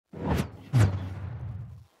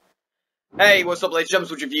Hey, what's up, ladies and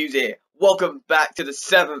gentlemen, WOODROWREVIEWS here. Welcome back to the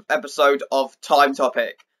 7th episode of Time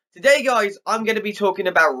Topic. Today, guys, I'm going to be talking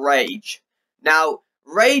about rage. Now,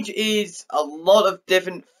 rage is a lot of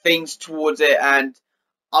different things towards it, and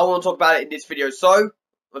I want to talk about it in this video. So,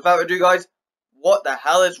 without ado, guys, what the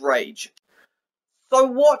hell is rage? So,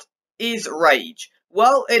 what is rage?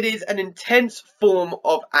 Well, it is an intense form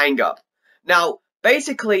of anger. Now,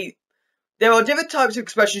 basically, there are different types of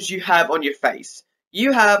expressions you have on your face.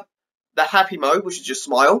 You have the happy mode, which is your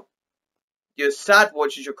smile, your sad mode,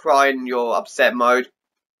 which is your crying, your upset mode,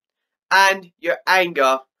 and your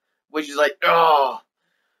anger, which is like,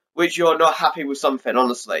 which you're not happy with something,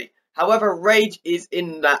 honestly. However, rage is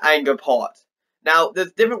in the anger part. Now,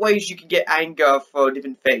 there's different ways you can get anger for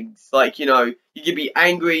different things. Like, you can be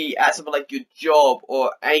angry at something like your job,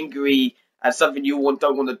 or angry at something you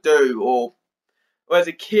don't want to do, or as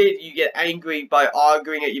a kid, you get angry by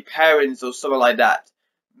arguing at your parents or something like that.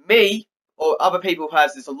 Me, or other people who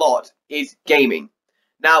has this a lot, is gaming.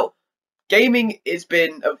 Now, gaming has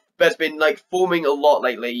been like forming a lot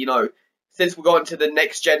lately, since we've gone to the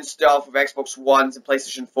next gen stuff with Xbox Ones and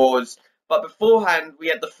PlayStation 4s. But beforehand, we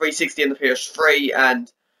had the 360 and the PS3,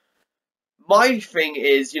 and my thing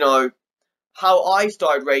is, how I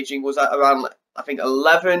started raging was at around, I think,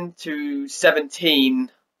 11 to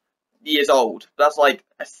 17 years old. That's like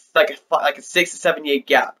a 6 to 7 year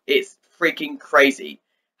gap. It's freaking crazy.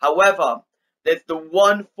 However, there's the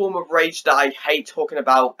one form of rage that I hate talking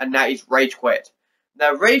about, and that is rage quit.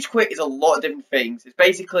 Now, rage quit is a lot of different things. It's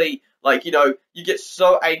basically like, you get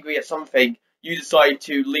so angry at something, you decide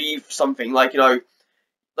to leave something. Like,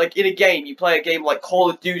 like in a game, you play a game like Call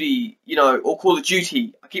of Duty, or Call of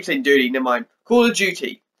Duty. I keep saying duty, never mind. Call of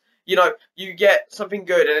Duty. You get something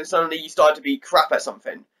good, and then suddenly you start to be crap at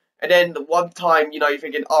something. And then the one time, you're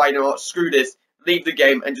thinking, oh, you know what, screw this, leave the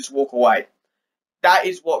game and just walk away. That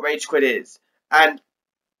is what rage quit is. And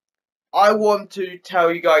I want to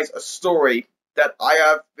tell you guys a story that I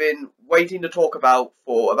have been waiting to talk about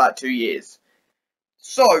for about 2 years.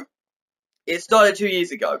 So, it started 2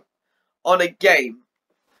 years ago on a game.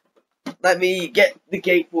 Let me get the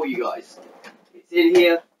game for you guys. It's in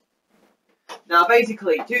here. Now,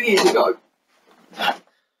 basically, 2 years ago,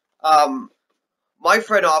 my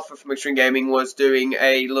friend Arthur from Extreme Gaming was doing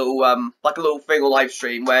a little, like a little thing on live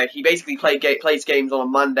stream where he basically plays games on a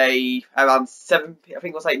Monday around 7, I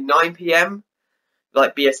think it was like 9 PM,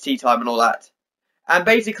 like BST time and all that. And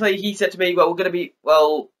basically, he said to me,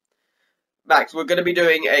 Max, we're gonna be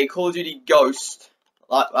doing a Call of Duty Ghost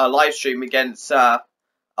live stream against us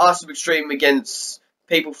from Extreme against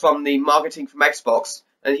people from the marketing from Xbox.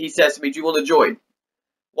 And he says to me, do you want to join?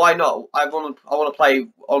 Why not? I want to play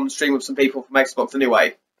on stream with some people from Xbox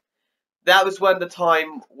anyway. That was when the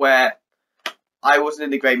time where I wasn't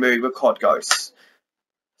in the great mood with COD Ghosts.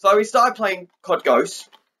 So we started playing COD Ghosts,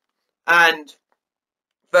 and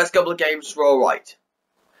first couple of games were alright.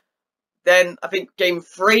 Then I think game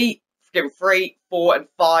 3, 4, and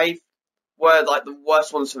 5 were like the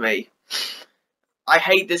worst ones for me. I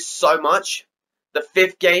hate this so much. The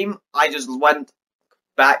 5th game, I just went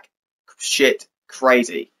back shit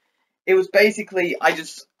crazy. It was basically, I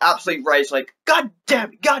just absolutely raged, like, God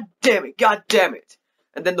damn it, God damn it, God damn it.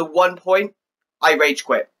 And then the one point, I rage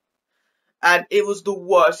quit. And it was the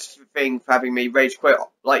worst thing for having me rage quit,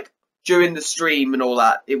 like, during the stream and all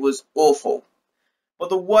that. It was awful. But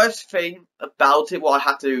the worst thing about it, what I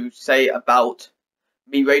have to say about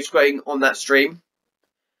me rage quitting on that stream,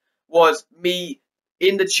 was me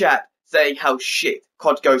in the chat saying how shit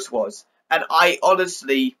COD Ghost was. And I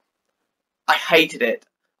honestly, I hated it.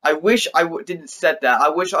 I wish I didn't said that. I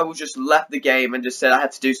wish I would just left the game and just said I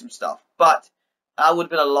had to do some stuff. But that would have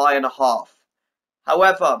been a lie and a half.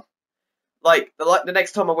 However, like the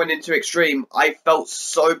next time I went into Extreme, I felt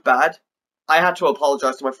so bad. I had to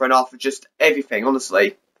apologize to my friend after just everything,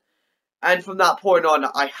 honestly. And from that point on,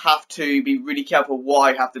 I have to be really careful what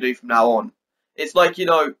I have to do from now on. It's like,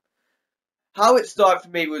 how it started for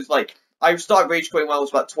me was like, I started rage quitting when I was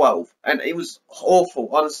about 12, and it was awful,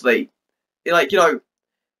 honestly. Like,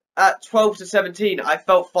 at 12 to 17, I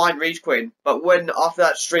felt fine rage quitting, but when, after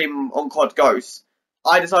that stream on COD Ghosts,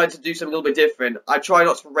 I decided to do something a little bit different. I try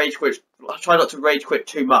not to rage quit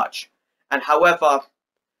too much. And however,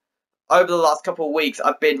 over the last couple of weeks,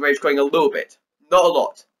 I've been rage quitting a little bit. Not a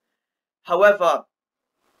lot. However,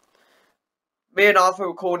 me and Arthur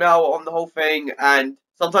will call now on the whole thing, and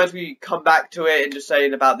sometimes we come back to it and just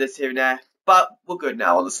saying about this here and there, but we're good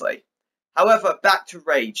now, honestly. However, back to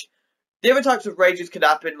rage. Different types of rages could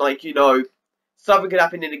happen, like, something could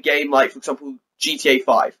happen in a game, like, for example, GTA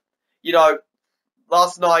 5.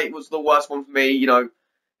 Last night was the worst one for me,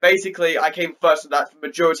 basically I came first in that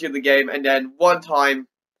majority of the game, and then one time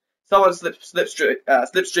someone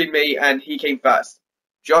slipstreamed me and he came first.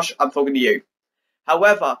 Josh, I'm talking to you.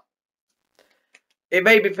 However, it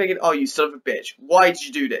made me thinking, oh, you son of a bitch, why did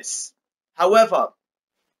you do this? However,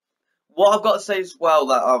 what I've got to say as well,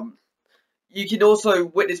 that you can also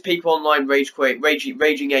witness people online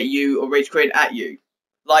raging at you or rage quitting at you.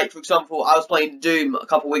 Like, for example, I was playing Doom a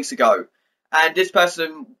couple weeks ago, and this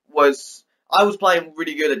person I was playing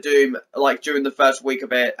really good at Doom, like, during the first week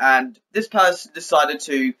of it, and this person decided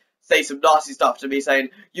to say some nasty stuff to me, saying,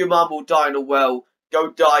 your mum will die in a well,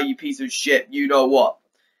 go die, you piece of shit, you know what.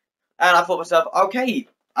 And I thought to myself, okay,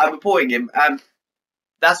 I'm reporting him, and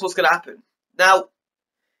that's what's going to happen. Now,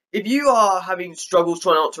 if you are having struggles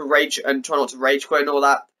trying not to rage quit and all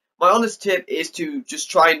that, my honest tip is to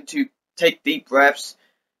just trying to take deep breaths,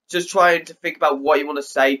 just trying to think about what you want to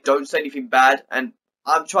say, don't say anything bad, and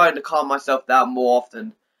I'm trying to calm myself down more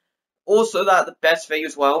often. Also, that the best thing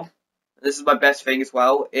as well, and this is my best thing as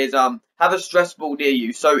well, is have a stress ball near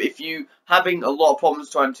you. So if you having a lot of problems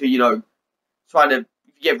trying to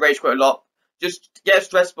get rage quit a lot, just get a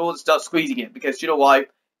stress ball and start squeezing it, because you know why?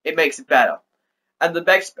 It makes it better. And the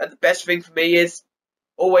best thing for me is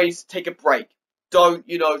always take a break. Don't,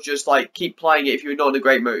 just like keep playing it if you're not in a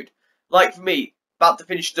great mood. Like for me, about to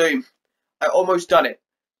finish Doom, I almost done it.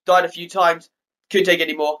 Died a few times, couldn't take it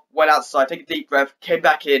anymore, went outside, take a deep breath, came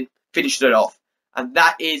back in, finished it off. And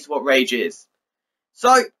that is what rage is.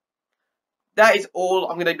 So, that is all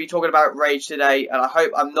I'm going to be talking about rage today, and I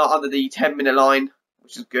hope I'm not under the 10-minute line,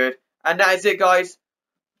 which is good. And that is it, guys.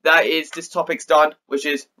 This topic's done, which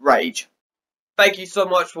is rage. Thank you so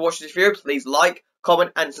much for watching this video. Please like,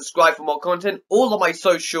 comment, and subscribe for more content. All of my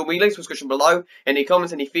social media links in the description below. Any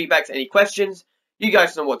comments, any feedbacks, any questions, you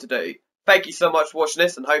guys know what to do. Thank you so much for watching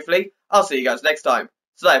this, and hopefully, I'll see you guys next time.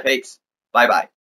 So there, peeps. Bye-bye.